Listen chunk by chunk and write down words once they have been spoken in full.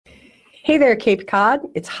Hey there, Cape Cod.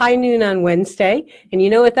 It's high noon on Wednesday, and you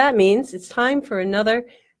know what that means. It's time for another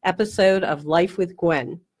episode of Life with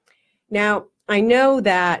Gwen. Now, I know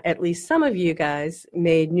that at least some of you guys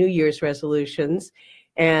made New Year's resolutions,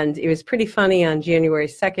 and it was pretty funny on January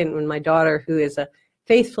 2nd when my daughter, who is a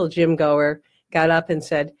faithful gym goer, got up and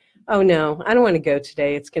said, "Oh no, I don't want to go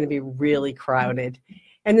today. It's going to be really crowded."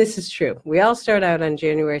 And this is true. We all start out on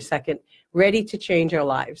January 2nd ready to change our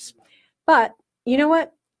lives. But you know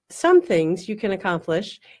what? Some things you can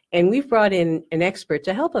accomplish, and we've brought in an expert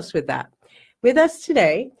to help us with that. With us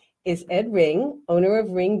today is Ed Ring, owner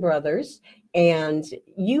of Ring Brothers, and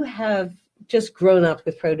you have just grown up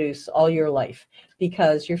with produce all your life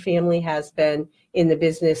because your family has been in the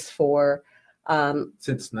business for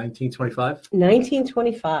since 1925.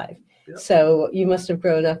 1925. Yep. So you must have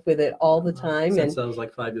grown up with it all the time. Since I was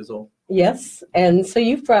like 5 years old. Yes, and so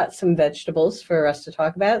you've brought some vegetables for us to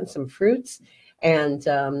talk about and some fruits, and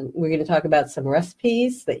we're going to talk about some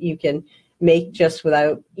recipes that you can make just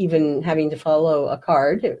without even having to follow a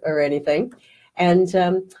card or anything. And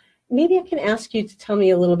maybe I can ask you to tell me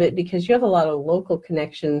a little bit, because you have a lot of local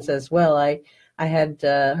connections as well. I had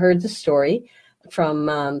heard the story from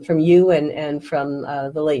you and from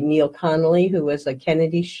the late Neil Connolly, who was a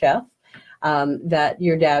Kennedy chef, that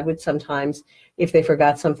your dad would sometimes, if they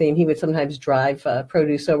forgot something, he would sometimes drive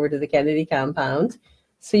produce over to the Kennedy compound.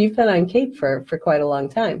 So you've been on Cape for quite a long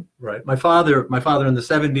time. Right. My father in the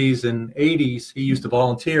 70s and 80s, he used to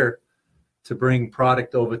volunteer to bring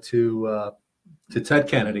product over to Ted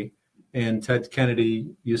Kennedy. And Ted Kennedy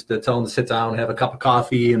used to tell him to sit down, have a cup of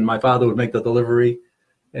coffee, and my father would make the delivery.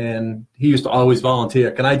 And he used to always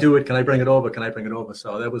volunteer. Can I do it? Can I bring it over? Can I bring it over?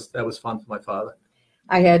 So that was fun for my father.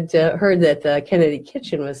 I had heard that the Kennedy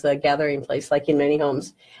Kitchen was a gathering place, like in many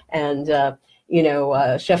homes. And,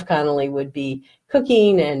 Chef Connolly would be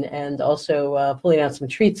cooking and also pulling out some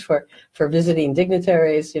treats for visiting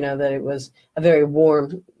dignitaries, that it was a very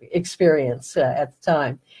warm experience at the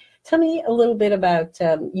time. Tell me a little bit about,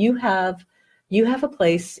 you have a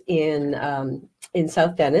place in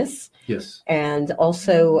South Dennis. Yes. And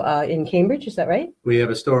also in Cambridge, is that right? We have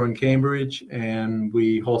a store in Cambridge, and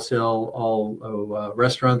we wholesale all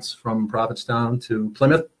restaurants from Provincetown to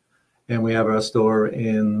Plymouth, and we have our store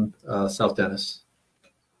in South Dennis.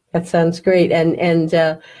 That sounds great. And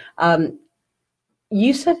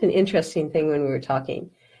you said an interesting thing when we were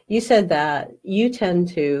talking. You said that you tend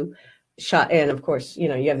to shop, and of course, you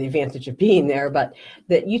have the advantage of being there, but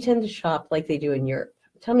that you tend to shop like they do in Europe.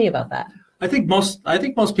 Tell me about that. I think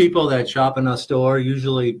most people that shop in a store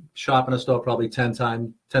usually shop in a store probably 10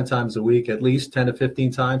 times a week, at least 10 to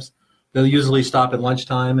 15 times. They'll usually stop at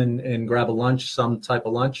lunchtime and grab a lunch, some type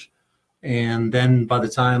of lunch. And then by the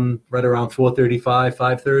time right around 4:35,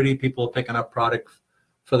 5:30, people are picking up product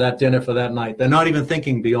for that dinner for that night. They're not even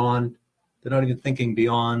thinking beyond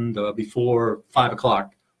before 5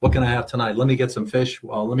 o'clock. What can I have tonight? Let me get some fish.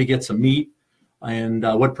 Well, let me get some meat. And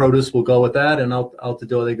what produce will go with that? And out the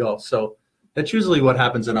door they go. So that's usually what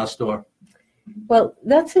happens in our store. Well,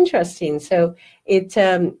 that's interesting. So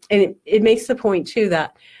it makes the point too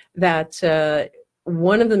that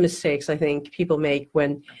one of the mistakes I think people make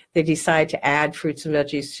when they decide to add fruits and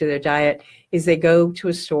veggies to their diet is they go to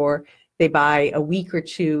a store, they buy a week or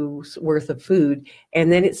two's worth of food,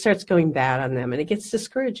 and then it starts going bad on them. And it gets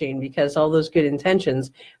discouraging because all those good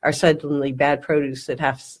intentions are suddenly bad produce that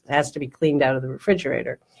has to be cleaned out of the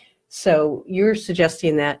refrigerator. So you're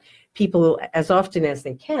suggesting that people, as often as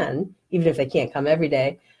they can, even if they can't come every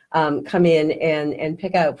day, come in and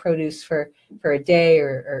pick out produce for a day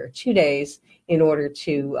or 2 days in order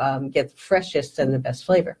to get the freshest and the best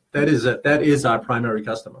flavor. That is our primary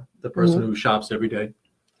customer, the person who shops every day.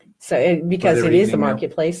 So because it is a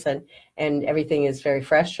marketplace and everything is very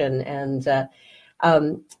fresh and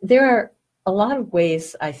there are a lot of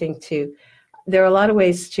ways, I think, to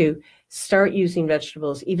start using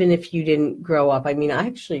vegetables, even if you didn't grow up. I mean, I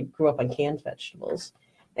actually grew up on canned vegetables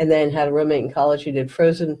and then had a roommate in college who did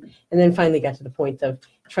frozen, and then finally got to the point of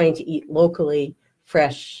trying to eat locally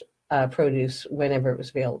fresh produce whenever it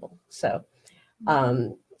was available. So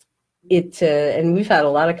and we've had a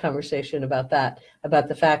lot of conversation about that, about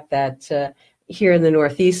the fact that here in the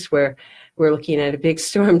Northeast, where we're looking at a big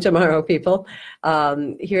storm tomorrow, people,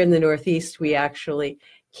 here in the Northeast, we actually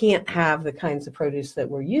can't have the kinds of produce that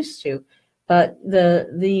we're used to, but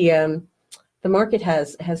the market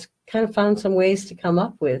has kind of found some ways to come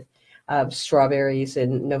up with strawberries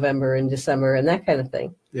in November and December and that kind of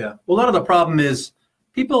thing. Yeah. Well, a lot of the problem is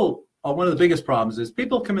one of the biggest problems is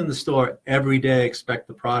people come in the store every day, expect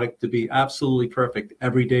the product to be absolutely perfect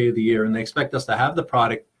every day of the year, and they expect us to have the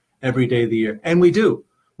product every day of the year. And we do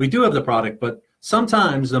have the product, but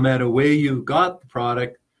sometimes no matter where you got the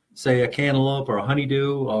product, say a cantaloupe or a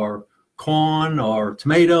honeydew or corn or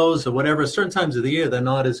tomatoes or whatever, certain times of the year, they're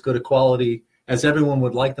not as good a quality as everyone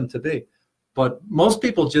would like them to be. But most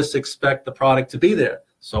people just expect the product to be there.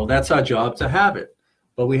 So that's our job, to have it.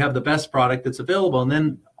 But we have the best product that's available. And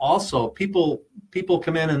then also people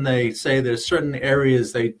come in and they say there's certain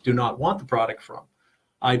areas they do not want the product from.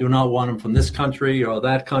 I do not want them from this country or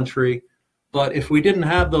that country. But if we didn't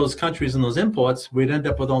have those countries and those imports, we'd end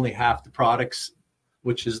up with only half the products,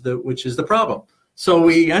 which is the problem. So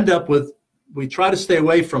we try to stay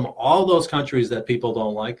away from all those countries that people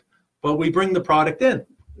don't like, but we bring the product in.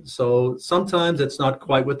 So sometimes it's not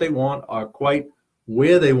quite what they want or quite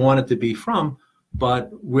where they want it to be from, but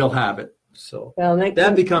we'll have it. So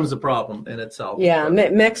that becomes a problem in itself. Yeah,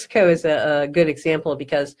 Mexico is a good example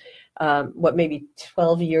because maybe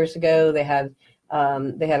 12 years ago they had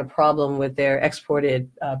a problem with their exported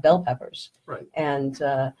bell peppers. Right. And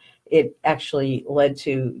it actually led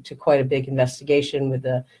to quite a big investigation with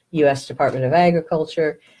the U.S. Department of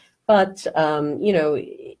Agriculture. But,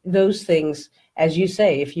 those things, as you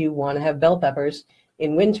say, if you want to have bell peppers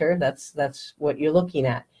in winter, that's what you're looking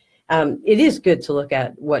at. It is good to look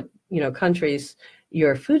at what, countries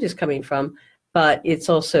your food is coming from, but it's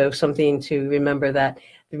also something to remember that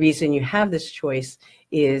the reason you have this choice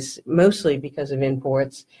is mostly because of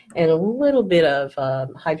imports and a little bit of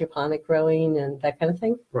hydroponic growing and that kind of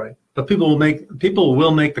thing. Right. But people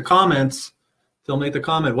will make the comments. They'll make the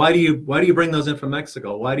comment, why do you bring those in from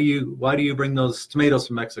Mexico? Why do you bring those tomatoes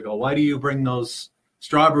from Mexico? Why do you bring those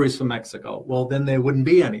strawberries from Mexico? Well, then there wouldn't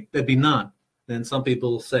be any. There'd be none. Then some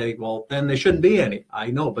people say, well, then there shouldn't be any. I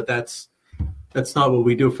know, but that's not what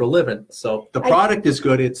we do for a living. So the product is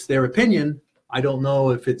good. It's their opinion. I don't know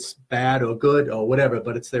if it's bad or good or whatever,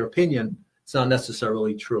 but it's their opinion. It's not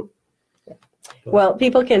necessarily true. Well,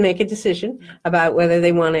 people can make a decision about whether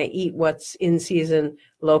they want to eat what's in season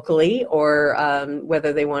locally or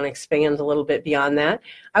whether they want to expand a little bit beyond that.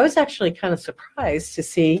 I was actually kind of surprised to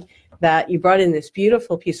see that you brought in this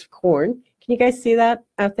beautiful piece of corn. Can you guys see that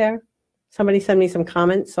out there? Somebody send me some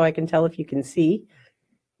comments so I can tell if you can see.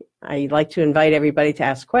 I like to invite everybody to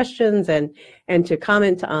ask questions and to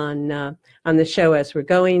comment on the show as we're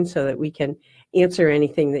going so that we can answer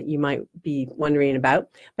anything that you might be wondering about.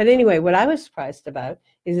 But anyway, what I was surprised about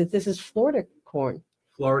is that this is Florida corn.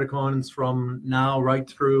 Florida corn is from now right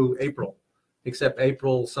through April. Except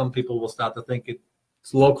April, some people will start to think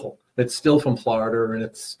it's local. It's still from Florida and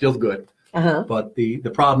it's still good. Uh-huh. But the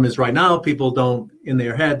problem is right now, people don't, in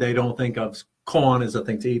their head, they don't think of corn as a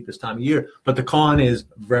thing to eat this time of year. But the corn is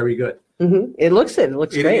very good. Mm-hmm. It looks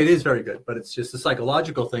great. It is very good. But it's just a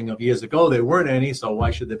psychological thing of years ago, there weren't any, so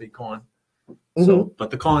why should there be corn? Mm-hmm. So,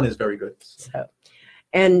 but the corn is very good. So,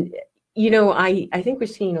 and I think we're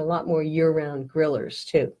seeing a lot more year-round grillers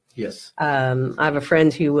too. Yes. I have a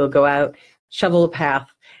friend who will go out, shovel a path,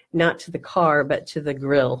 not to the car, but to the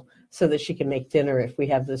grill so that she can make dinner if we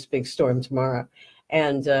have this big storm tomorrow.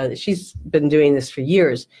 And she's been doing this for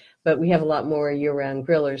years, but we have a lot more year-round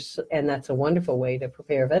grillers, and that's a wonderful way to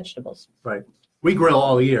prepare vegetables. Right. We grill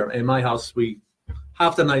all year. In my house,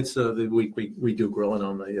 half the nights of the week, we do grilling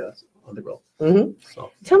on the grill. Mm-hmm.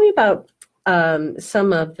 So. Tell me about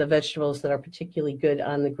some of the vegetables that are particularly good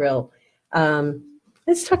on the grill.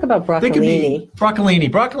 Let's talk about broccolini.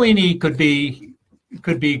 Broccolini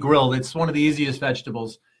could be grilled. It's one of the easiest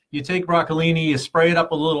vegetables. You take broccolini, you spray it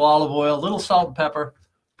up with a little olive oil, a little salt and pepper,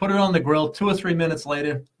 put it on the grill. 2 or 3 minutes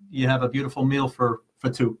later, you have a beautiful meal for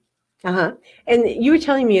two. Uh-huh. And you were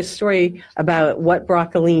telling me a story about what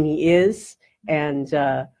broccolini is and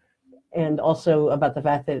also about the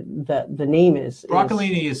fact that the name is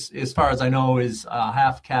broccolini is, as far as I know, is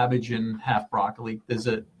half cabbage and half broccoli. There's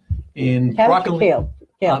in broccoli.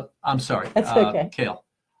 Kale. I'm sorry. That's okay. Kale.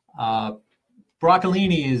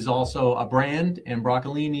 Broccolini is also a brand, and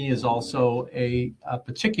broccolini is also a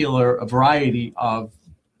particular variety of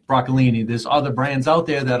broccolini. There's other brands out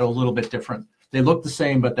there that are a little bit different. They look the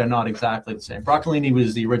same, but they're not exactly the same. Broccolini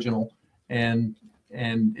was the original, and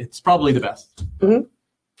it's probably the best. Mm-hmm.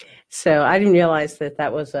 So I didn't realize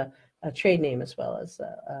that was a trade name as well as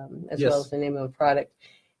Yes. well as the name of a product.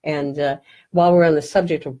 And while we're on the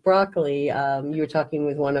subject of broccoli, you were talking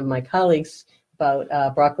with one of my colleagues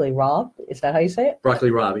about broccoli rabe. Is that how you say it? Broccoli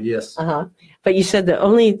rabe, yes. Uh-huh. But you said that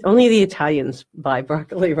only the Italians buy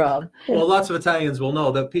broccoli rabe. Well, lots of Italians will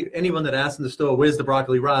know that anyone that asks in the store, where's the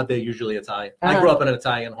broccoli rabe, they're usually Italian. Uh-huh. I grew up in an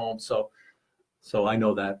Italian home, so I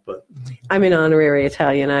know that. But I'm an honorary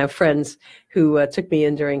Italian. I have friends who took me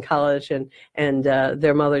in during college, and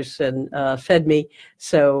their mothers fed me.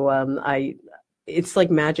 So it's like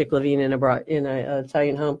magic living in a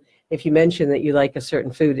Italian home. if you mention that you like a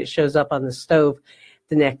certain food, it shows up on the stove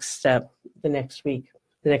the next week,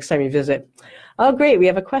 the next time you visit. Oh, great. We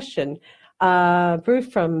have a question.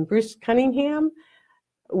 Bruce Cunningham.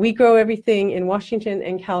 We grow everything in Washington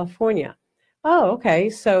and California. Oh, okay.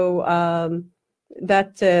 So I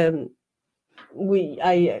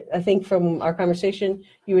think from our conversation,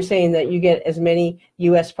 you were saying that you get as many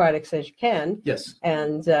U.S. products as you can. Yes.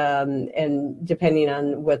 And depending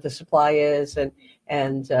on what the supply is and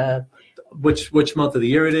which month of the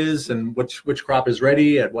year it is and which crop is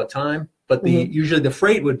ready at what time. But usually the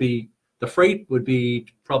freight would be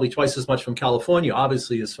probably twice as much from California,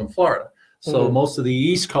 obviously, as from Florida. So most of the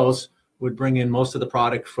East Coast would bring in most of the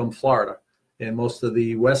product from Florida, and most of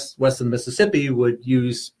the western Mississippi would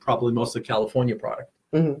use probably most of the California product.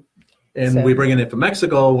 And we bring it in from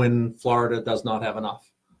Mexico when Florida does not have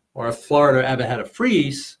enough. Or if Florida ever had a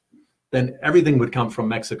freeze, then everything would come from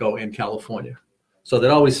Mexico and California. So they'd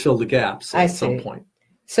always fill the gaps at some point.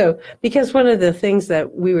 So, because one of the things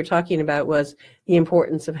that we were talking about was the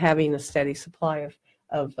importance of having a steady supply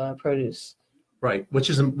of produce. Right, which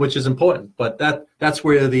is important. But that's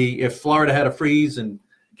where if Florida had a freeze and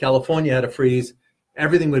California had a freeze,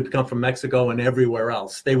 everything would come from Mexico and everywhere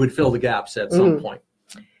else. They would fill the gaps at some point.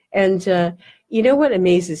 And you know what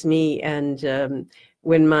amazes me? And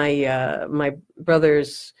when my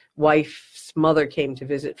brother's wife's mother came to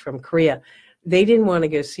visit from Korea, they didn't want to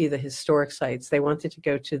go see the historic sites. They wanted to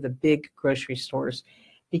go to the big grocery stores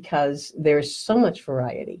because there's so much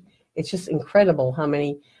variety. It's just incredible how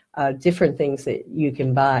many different things that you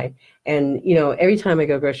can buy. And, every time I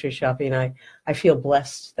go grocery shopping, I feel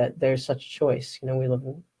blessed that there's such choice. We live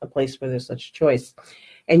in a place where there's such choice.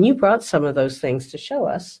 And you brought some of those things to show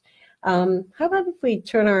us. How about if we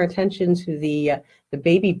turn our attention to the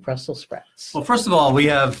baby Brussels sprouts? Well, first of all, we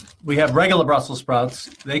have regular Brussels sprouts.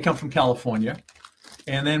 They come from California.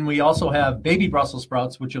 And then we also have baby Brussels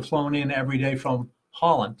sprouts, which are flown in every day from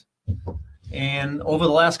Holland. And over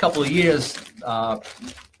the last couple of years,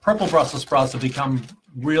 purple Brussels sprouts have become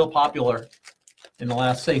real popular in the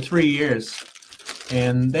last, say, 3 years.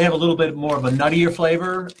 And they have a little bit more of a nuttier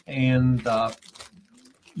flavor, and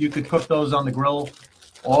you could cook those on the grill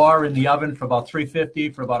or in the oven for about 350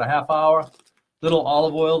 for about a half hour. Little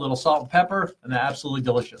olive oil, little salt and pepper, and they're absolutely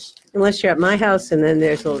delicious. Unless you're at my house, and then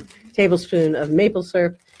there's a tablespoon of maple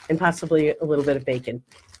syrup and possibly a little bit of bacon,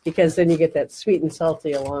 because then you get that sweet and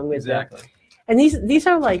salty along with Exactly. that. And these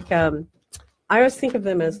are like, I always think of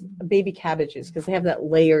them as baby cabbages because they have that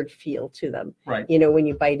layered feel to them. Right. When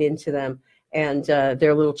you bite into them, and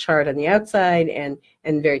they're a little charred on the outside and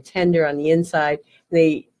very tender on the inside.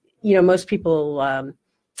 They, most people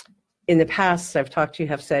in the past I've talked to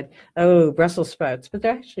have said, "Oh, Brussels sprouts," but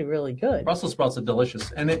they're actually really good. Brussels sprouts are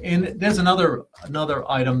delicious. And there's another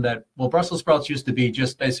item that, Brussels sprouts used to be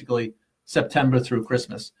just basically September through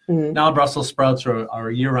Christmas. Now Brussels sprouts are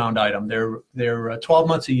a year-round item. They're 12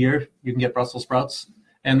 months a year you can get Brussels sprouts,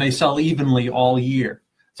 and they sell evenly all year.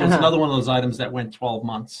 So it's another one of those items that went 12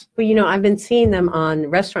 months. Well, I've been seeing them on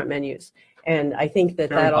restaurant menus, and I think that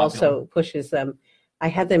Very popular. Also pushes them. I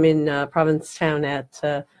had them in Provincetown at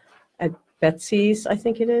Betsy's, I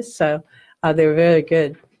think it is. So they were very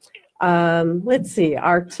good. Let's see.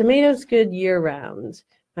 Are tomatoes good year-round?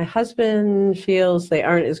 My husband feels they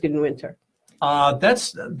aren't as good in winter.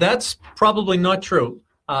 That's probably not true.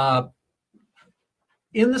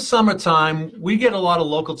 In the summertime, we get a lot of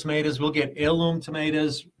local tomatoes. We'll get heirloom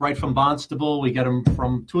tomatoes right from Barnstable. We get them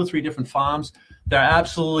from 2 or 3 different farms. They're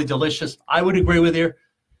absolutely delicious. I would agree with you.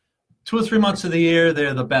 2 or 3 months of the year,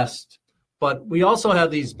 they're the best. But we also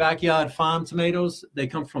have these backyard farm tomatoes. They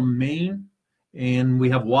come from Maine, and we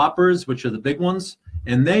have Whoppers, which are the big ones,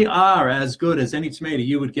 and they are as good as any tomato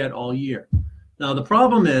you would get all year. Now, the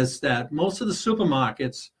problem is that most of the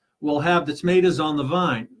supermarkets will have the tomatoes on the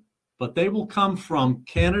vine, but they will come from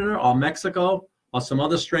Canada or Mexico or some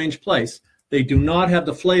other strange place. They do not have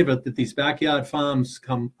the flavor that these backyard farms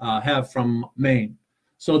have from Maine.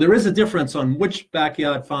 So there is a difference on which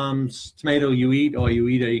backyard farm's tomato you eat, or you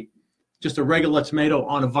eat just a regular tomato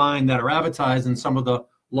on a vine that are advertised in some of the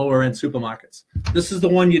lower end supermarkets. This is the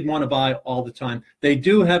one you'd want to buy all the time. They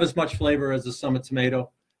do have as much flavor as a summer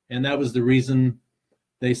tomato, and that was the reason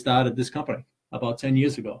they started this company about 10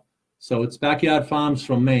 years ago. So it's backyard farms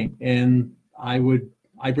from Maine, and I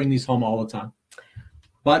bring these home all the time.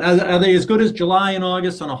 But are they as good as July and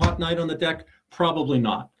August on a hot night on the deck? Probably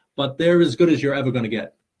not. But they're as good as you're ever going to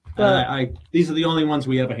get. Well, these are the only ones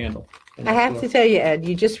we ever handle. I have to tell you, Ed,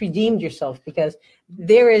 you just redeemed yourself, because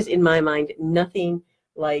there is, in my mind, nothing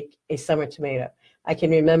like a summer tomato. I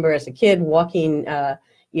can remember as a kid walking,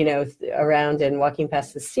 around and walking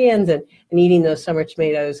past the stands and eating those summer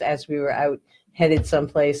tomatoes as we were out headed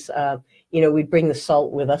someplace. We'd bring the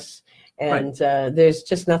salt with us. And there's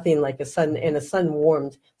just nothing like a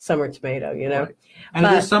sun-warmed summer tomato, Right. And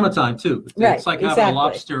it is summertime too. It's like having a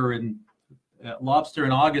lobster in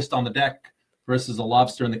August on the deck versus a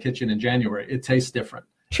lobster in the kitchen in January. It tastes different.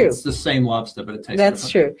 True. It's the same lobster, but it tastes That's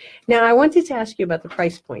different. true. Now, I wanted to ask you about the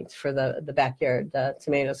price points for the backyard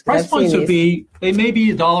tomatoes. Price points they may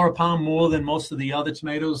be $1 a pound more than most of the other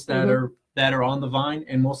tomatoes that are on the vine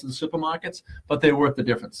in most of the supermarkets, but they're worth the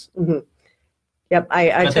difference. Mm-hmm. Yep, I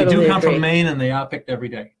but totally they do come agree. from Maine, and they are picked every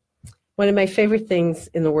day. One of my favorite things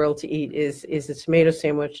in the world to eat is a tomato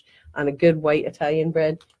sandwich on a good white Italian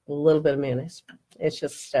bread, a little bit of mayonnaise. It's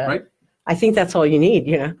just, right. I think that's all you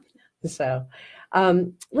need, So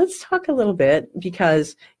let's talk a little bit,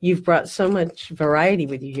 because you've brought so much variety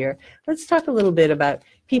with you here. Let's talk a little bit about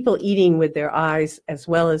people eating with their eyes as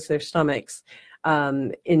well as their stomachs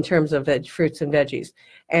in terms of fruits and veggies.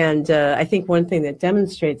 And I think one thing that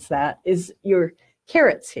demonstrates that is your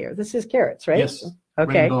carrots here. This is carrots, right? Yes.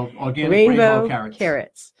 Okay. Organic Rainbow carrots.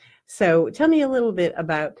 Carrots. So tell me a little bit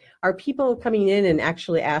about, are people coming in and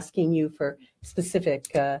actually asking you for specific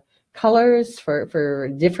colors for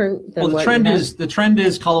different than the trend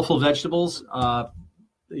is colorful vegetables.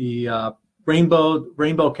 The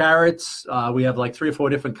rainbow carrots. We have like 3 or 4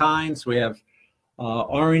 different kinds. We have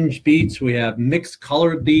orange beets. We have mixed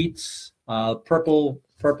colored beets. Purple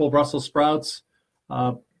Brussels sprouts.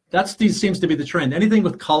 Seems to be the trend. Anything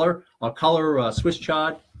with color or color Swiss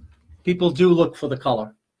chard, people do look for the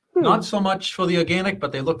color. Not so much for the organic,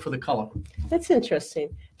 but they look for the color. That's interesting.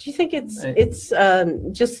 Do you think it's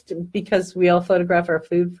just because we all photograph our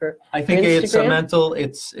food for I think Instagram? it's a mental.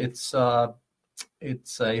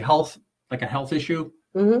 It's a health issue.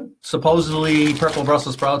 Mm-hmm. Supposedly, purple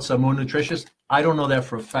Brussels sprouts are more nutritious. I don't know that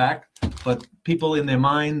for a fact, but people in their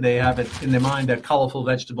mind, they have it in their mind that colorful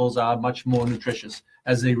vegetables are much more nutritious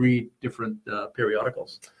as they read different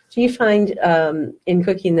periodicals. Do you find in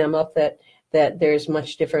cooking them up that there's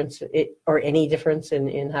much difference or any difference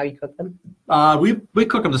in how you cook them? We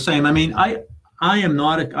cook them the same. I mean, I am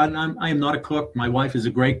not a cook. My wife is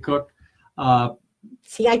a great cook.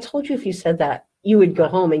 See, I told you if you said that, you would go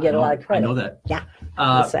home and get a lot of credit. I know that.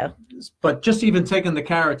 Yeah. But just even taking the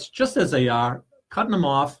carrots just as they are, cutting them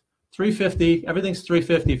off, 350. Everything's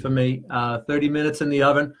 350 for me. 30 minutes in the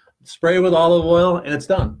oven. Spray with olive oil, and it's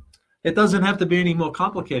done. It doesn't have to be any more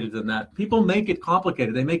complicated than that. People make it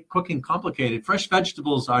complicated. They make cooking complicated. Fresh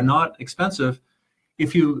vegetables are not expensive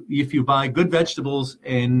if you buy good vegetables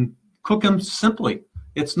and cook them simply.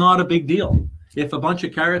 It's not a big deal. If a bunch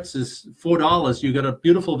of carrots is $4, you get a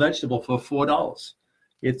beautiful vegetable for $4.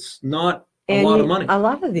 It's not a lot of money. A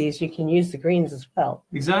lot of these, you can use the greens as well.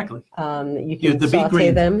 Exactly. You can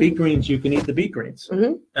saute them. Beet greens, you can eat the beet greens.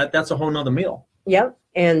 Mm-hmm. That's a whole nother meal. Yep.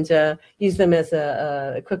 And use them as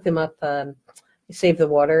cook them up, save the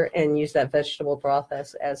water, and use that vegetable broth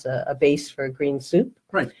as a base for a green soup.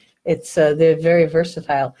 Right. It's they're very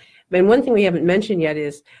versatile. And one thing we haven't mentioned yet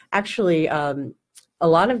is actually a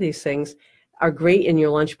lot of these things are great in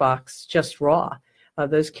your lunchbox, just raw.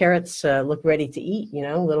 Those carrots look ready to eat.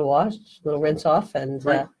 A little wash, little rinse off, and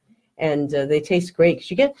right. They taste great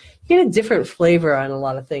because you get a different flavor on a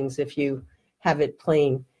lot of things if you have it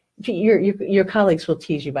plain. Your colleagues will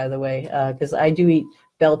tease you, by the way, because I do eat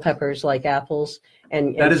bell peppers like apples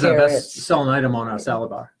and that is carrots. our best selling item on our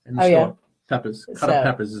salad bar in the store. Yeah. Peppers, cut up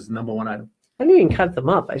peppers is the number one item. I don't even cut them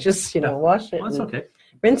up. I just wash it. Well, that's okay.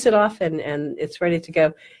 Rinse it off and it's ready to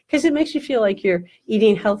go because it makes you feel like you're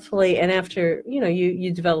eating healthfully, and after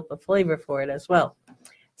you develop a flavor for it as well.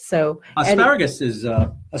 So asparagus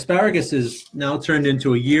is now turned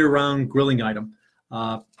into a year-round grilling item.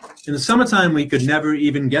 In the summertime, we could never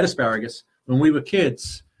even get asparagus. When we were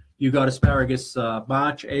kids, you got asparagus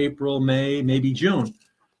March, April, May, maybe June.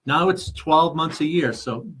 Now it's 12 months a year.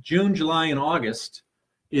 So June, July, and August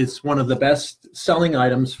is one of the best selling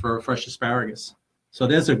items for fresh asparagus. So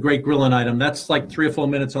there's a great grilling item. That's like 3 or 4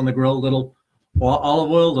 minutes on the grill, little olive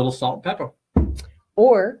oil, little salt and pepper.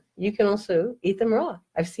 Or you can also eat them raw.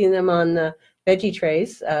 I've seen them on veggie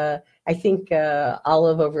trays. I think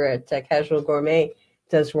Olive over at Casual Gourmet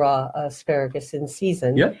does raw asparagus in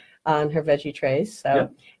season on her veggie trays. So,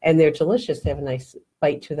 and they're delicious. They have a nice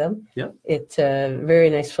bite to them. Yeah. It's a very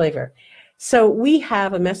nice flavor. So we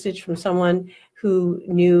have a message from someone who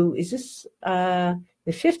knew, is this the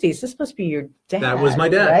 50s? This must be your dad. That was my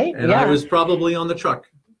dad. Right? And I was probably on the truck.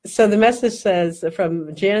 So the message says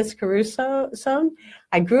from Janice Caruso,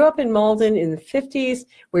 I grew up in Malden in the 50s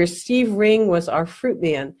where Steve Ring was our fruit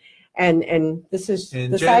man. And this is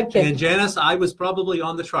And the sidekick. And Janice, I was probably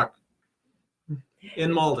on the truck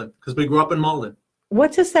in Malden because we grew up in Malden.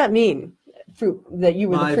 What does that mean? Fruit that you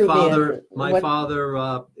were the fruit man? My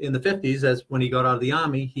father, in the 50s, as when he got out of the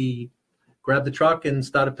army, he grabbed the truck and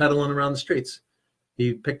started pedaling around the streets.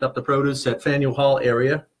 He picked up the produce at Faneuil Hall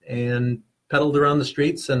area and pedaled around the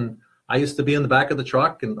streets. And I used to be in the back of the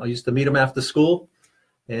truck, and I used to meet him after school.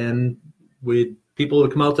 And people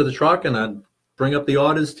would come out to the truck, and I'd bring up the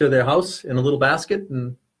orders to their house in a little basket,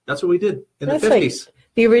 and that's what we did in the 50s. Like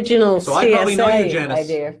the original so I probably know you, CSA Janice.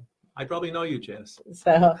 idea. I probably know you, Janice.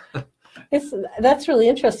 So that's really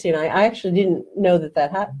interesting. I actually didn't know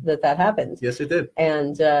that happened. Yes, it did.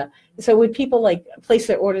 And so would people like place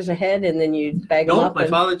their orders ahead and then you bag them up? No, my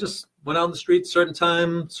father just went out on the street, certain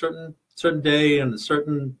time, certain day, and a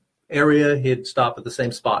certain area. He'd stop at the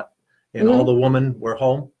same spot, and all the women were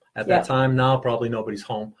home at that time. Now probably nobody's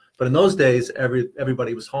home, but in those days,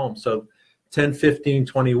 everybody was home. So 10, 15,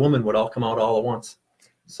 20 women would all come out all at once.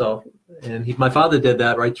 So, and my father did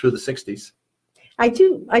that right through the 60s. I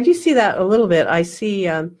do see that a little bit. I see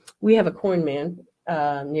we have a corn man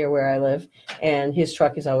near where I live, and his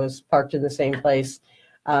truck is always parked in the same place.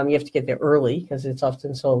 You have to get there early because it's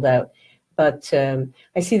often sold out. But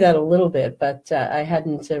I see that a little bit, but I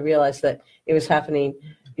hadn't realized that it was happening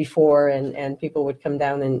before, and people would come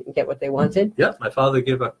down and get what they wanted. Yeah, my father would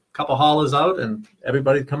give a couple hollers out, and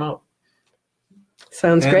everybody'd come out.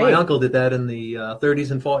 Sounds great. And my uncle did that in the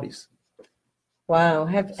 30s and 40s. Wow.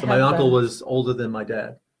 My uncle was older than my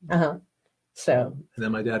dad. Uh-huh. So. And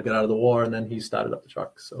then my dad got out of the war, and then he started up the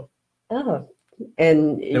truck. So. Oh.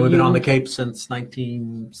 And we've been on the Cape since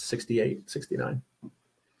 1968, 69.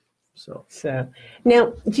 So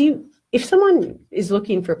now, if someone is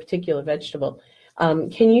looking for a particular vegetable,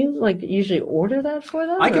 can you usually order that for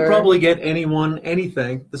them? I could probably get anyone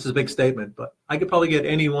anything. This is a big statement, but I could probably get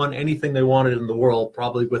anyone anything they wanted in the world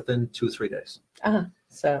probably within 2-3 days.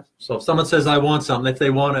 So if someone says I want something, if they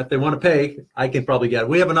want to pay, I can probably get it.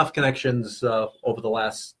 We have enough connections over the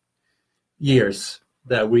last years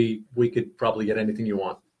that we could probably get anything you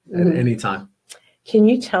want at any time. Can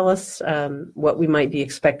you tell us what we might be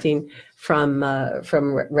expecting from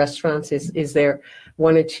restaurants? Is there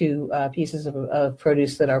one or two pieces of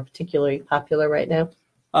produce that are particularly popular right now?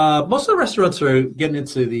 Most of the restaurants are getting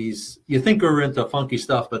into these, you think we're into funky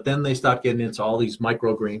stuff, but then they start getting into all these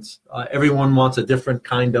microgreens. Everyone wants a different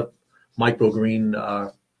kind of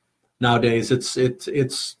microgreen nowadays. It's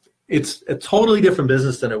a totally different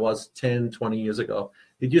business than it was 10, 20 years ago.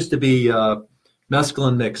 It used to be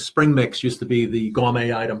mesclun mix, spring mix used to be the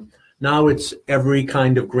gourmet item. Now it's every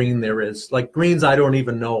kind of green there is. Like greens, I don't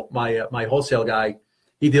even know. My wholesale guy,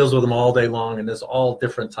 he deals with them all day long, and there's all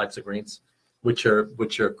different types of greens, which are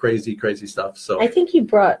crazy stuff. So I think you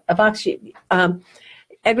brought a box.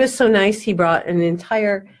 Ed was so nice. He brought an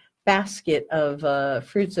entire basket of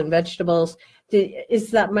fruits and vegetables.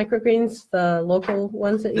 Is that microgreens the local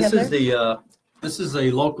ones that you have there? This is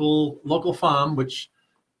a local farm, which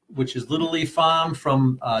is Little Leaf Farm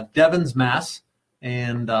from Devens, Mass.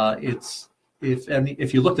 And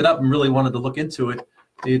if you looked it up and really wanted to look into it,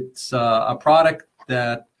 it's a product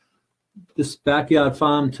that this backyard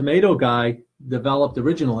farm tomato guy developed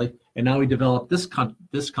originally, and now he developed this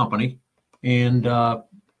company, and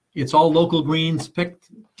it's all local greens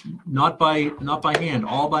picked not by hand,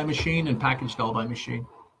 all by machine, and packaged all by machine.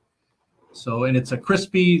 So, and it's a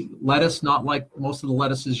crispy lettuce, not like most of the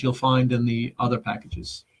lettuces you'll find in the other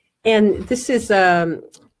packages. And this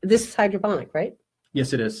is hydroponic, right?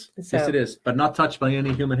 Yes, it is. Yes, it is, but not touched by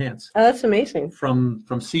any human hands. Oh, that's amazing.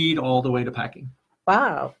 From seed all the way to packing.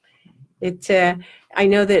 Wow. I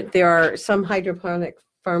know that there are some hydroponic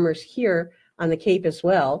farmers here on the Cape as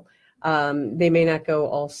well. They may not go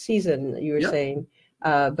all season, you were saying,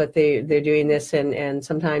 but they're doing this, and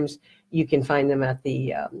sometimes you can find them at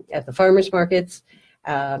the farmers markets,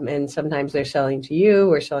 and sometimes they're selling to you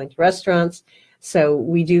or selling to restaurants. So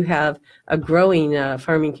we do have a growing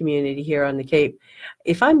farming community here on the Cape.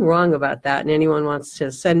 If I'm wrong about that and anyone wants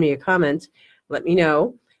to send me a comment, let me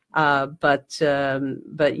know. But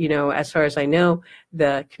as far as I know,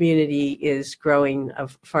 the community is growing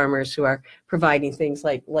of farmers who are providing things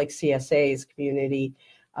like CSA's community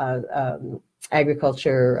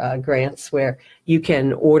agriculture grants, where you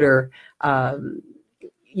can order,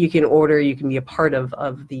 you can be a part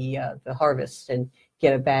of the harvest and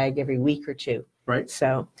get a bag every week or two. Right.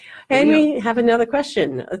 So, and we have another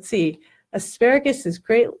question. Let's see. Asparagus is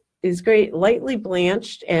great, lightly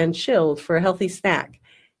blanched and chilled for a healthy snack.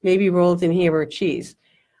 Maybe rolled in ham or cheese.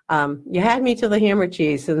 You had me to the ham or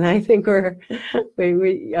cheese, and I think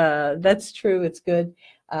that's true. It's good.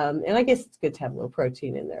 And I guess it's good to have a little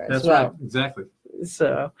protein in there as That's well. right. Exactly.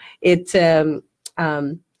 So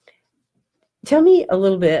tell me a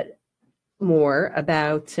little bit more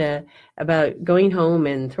about going home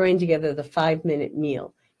and throwing together the 5-minute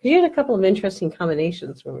meal. You had a couple of interesting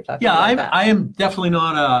combinations when we're talking about that. I am definitely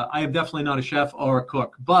not a chef or a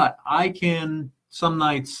cook, but I can some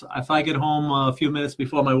nights, if I get home a few minutes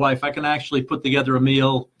before my wife, I can actually put together a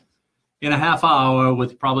meal in a half hour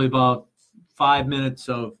with probably about 5 minutes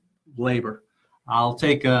of labor. I'll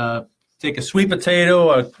take a sweet potato,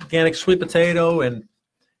 organic sweet potato,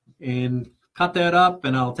 and cut that up,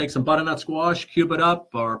 and I'll take some butternut squash, cube it up,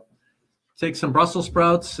 or take some Brussels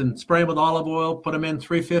sprouts and spray them with olive oil, put them in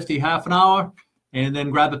 350 half an hour, and then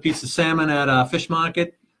grab a piece of salmon at a fish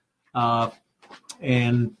market.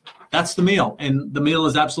 And that's the meal. And the meal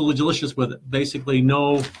is absolutely delicious with it. Basically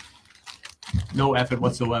no effort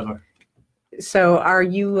whatsoever. So are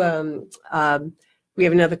you, we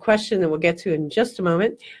have another question that we'll get to in just a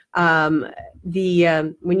moment. When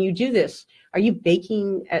you do this, are you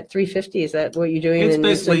baking at 350? Is that what you're doing? It's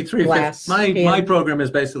basically 350. My program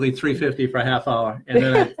is basically 350 for a half hour, and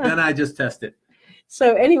then I just test it.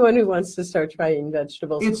 So anyone who wants to start trying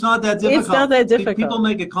vegetables, it's not that difficult. It's not that difficult. People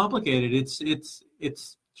make it complicated.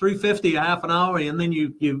 It's 350 a half an hour, and then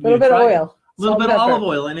you a little bit of oil, a little bit of olive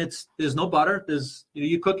oil, and there's no butter.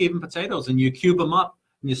 You cook even potatoes, and you cube them up,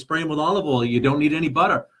 and you spray them with olive oil. You don't need any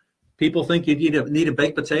butter. People think you need a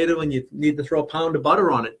baked potato, and you need to throw a pound of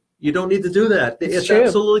butter on it. You don't need to do that. It's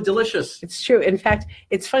absolutely delicious. It's true. In fact,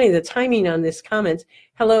 it's funny, the timing on this comment.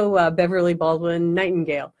 Hello, Beverly Baldwin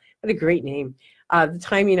Nightingale. What a great name. The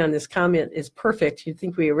timing on this comment is perfect. You'd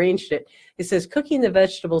think we arranged it. It says, cooking the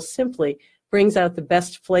vegetables simply brings out the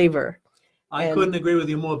best flavor. I couldn't agree with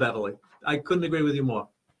you more, Beverly. I couldn't agree with you more.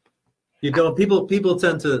 People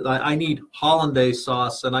tend to, I need hollandaise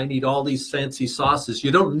sauce, and I need all these fancy sauces.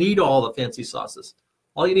 You don't need all the fancy sauces.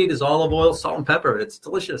 All you need is olive oil, salt, and pepper. It's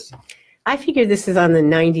delicious. I figure this is on the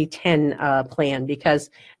 90-10 plan, because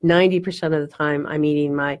 90% of the time I'm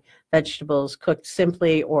eating my vegetables cooked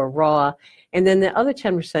simply or raw. And then the other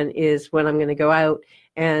 10% is when I'm going to go out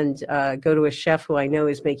and go to a chef who I know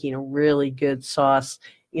is making a really good sauce,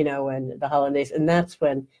 and the hollandaise. And that's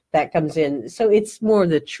when that comes in. So it's more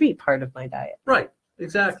the treat part of my diet. Right.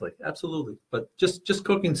 Exactly. Absolutely. But just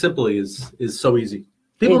cooking simply is so easy.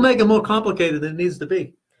 People make it more complicated than it needs to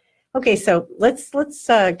be. Okay, so let's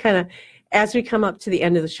kind of, as we come up to the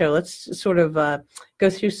end of the show, let's sort of go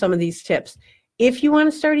through some of these tips. If you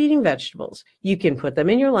want to start eating vegetables, you can put them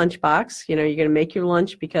in your lunchbox. You're going to make your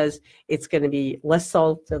lunch because it's going to be less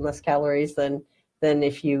salt and less calories than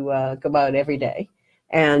if you go out every day.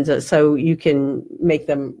 And so you can make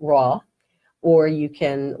them raw, or you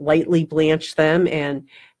can lightly blanch them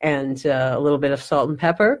and a little bit of salt and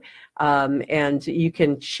pepper. And you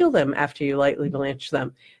can chill them after you lightly blanch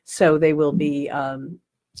them. So they will be,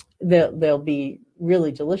 they'll be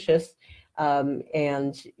really delicious.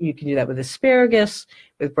 And you can do that with asparagus,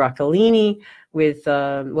 with broccolini, with,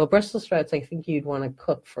 Brussels sprouts, I think you'd want to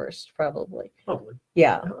cook first, probably. Probably.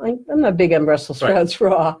 Yeah, I'm not big on Brussels sprouts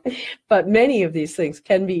raw, but many of these things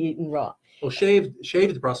can be eaten raw. Well,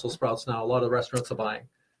 shaved Brussels sprouts now, a lot of restaurants are buying.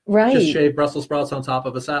 Right. Just shaved Brussels sprouts on top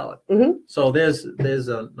of a salad. Mm-hmm. So there's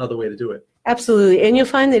another way to do it. Absolutely. And you'll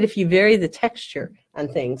find that if you vary the texture on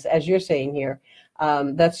things, as you're saying here,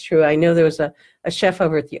 that's true. I know there was a chef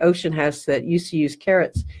over at the Ocean House that used to use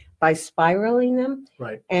carrots by spiraling them.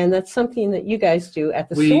 Right. And that's something that you guys do at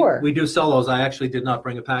the store. We do sell those. I actually did not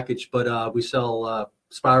bring a package, but we sell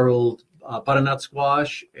spiraled butternut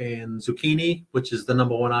squash and zucchini, which is the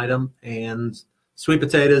 #1 item, and sweet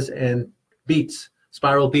potatoes and beets.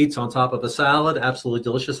 Spiral beets on top of a salad, absolutely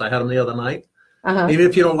delicious. I had them the other night. Uh-huh. Even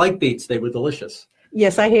if you don't like beets, they were delicious.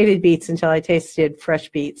 Yes, I hated beets until I tasted fresh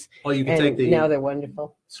beets. Or you can take now they're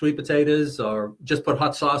wonderful. Sweet potatoes, or just put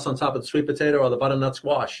hot sauce on top of the sweet potato or the butternut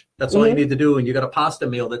squash. That's all you need to do, and you got a pasta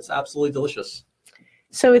meal that's absolutely delicious.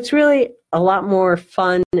 So it's really a lot more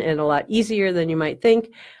fun and a lot easier than you might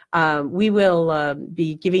think. We will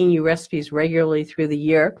be giving you recipes regularly through the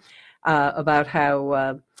year about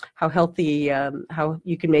how healthy, how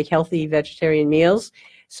you can make healthy vegetarian meals.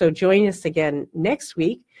 So join us again next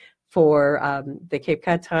week for the Cape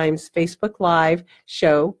Cod Times Facebook Live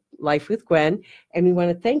show, Life with Gwen. And we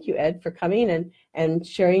want to thank you, Ed, for coming and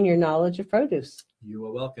sharing your knowledge of produce. You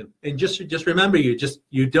are welcome. And just remember,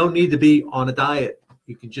 you don't need to be on a diet.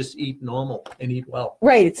 You can just eat normal and eat well.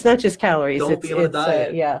 Right. It's not just calories. Don't be on a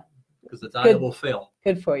diet. Yeah. Because the diet will fail.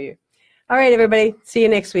 Good for you. All right, everybody. See you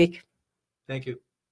next week. Thank you.